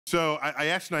So I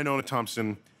asked Nainoa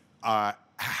Thompson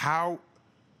how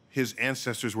his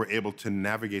ancestors were able to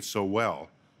navigate so well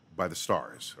by the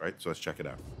stars, right? So let's check it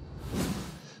out.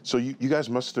 So you guys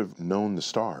must have known the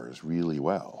stars really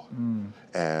well.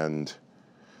 And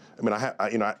I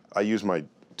mean, I use my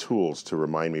tools to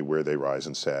remind me where they rise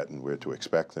and set and where to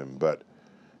expect them. But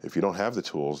if you don't have the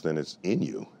tools, then it's in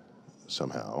you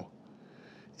somehow.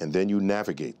 And then you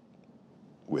navigate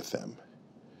with them.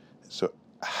 So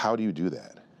how do you do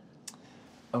that?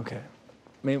 Okay.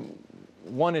 I mean,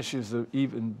 one issue is to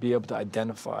even be able to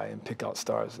identify and pick out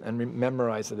stars and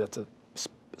memorize that that's a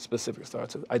specific star.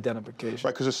 It's an identification.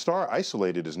 Right, because a star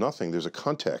isolated is nothing. There's a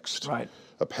context, right,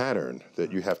 a pattern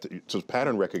that you have to, so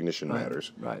pattern recognition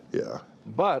matters. Right. Yeah.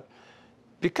 But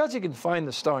because you can find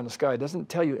the star in the sky, it doesn't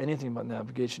tell you anything about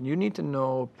navigation. You need to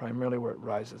know primarily where it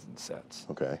rises and sets.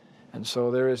 Okay. And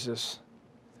so there is this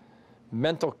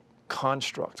mental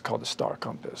construct called the star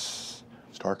compass.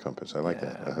 Star compass, I like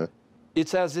that.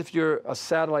 It's as if you're a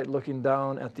satellite looking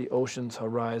down at the ocean's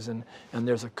horizon, and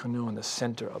there's a canoe in the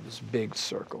center of this big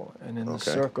circle. And in the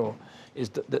circle is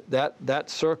that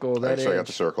circle, that edge. So I got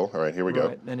the circle. All right, here we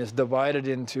go. And it's divided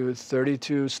into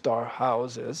 32 star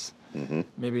houses.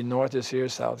 Maybe north is here,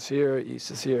 south is here,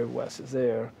 east is here, west is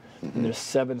there. And there's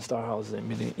 7 star houses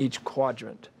in each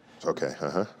quadrant. Okay,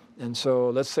 And so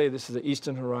let's say this is the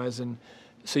eastern horizon.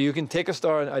 So you can take a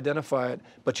star and identify it,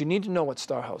 but you need to know what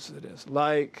star house it is.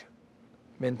 Like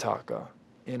Mintaka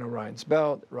in Orion's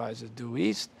belt, rises due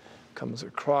east, comes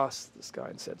across the sky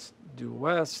and sets due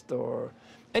west, or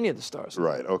any of the stars.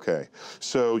 Right, okay.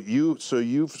 So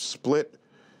you've split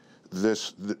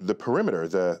the perimeter,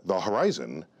 the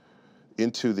horizon,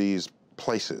 into these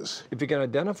places. If you can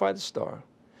identify the star,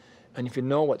 and if you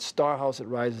know what star house it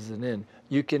rises in,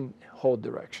 you can hold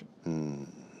direction.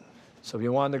 So if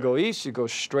you want to go east, you go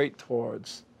straight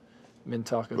towards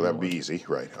Mintaka. Well, that would be easy,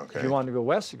 right, okay. If you want to go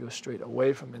west, you go straight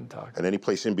away from Mintaka. And any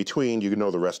place in between, you can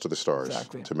know the rest of the stars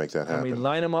to make that happen. And we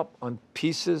line them up on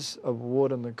pieces of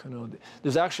wood on the canoe.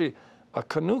 There's actually a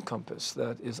canoe compass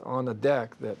that is on the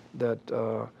deck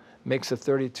that makes the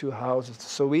 32 houses.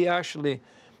 So we actually,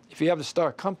 if you have the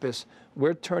star compass,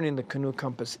 we're turning the canoe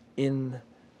compass in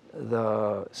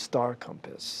the star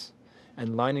compass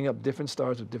and lining up different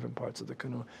stars with different parts of the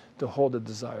canoe to hold the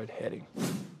desired heading.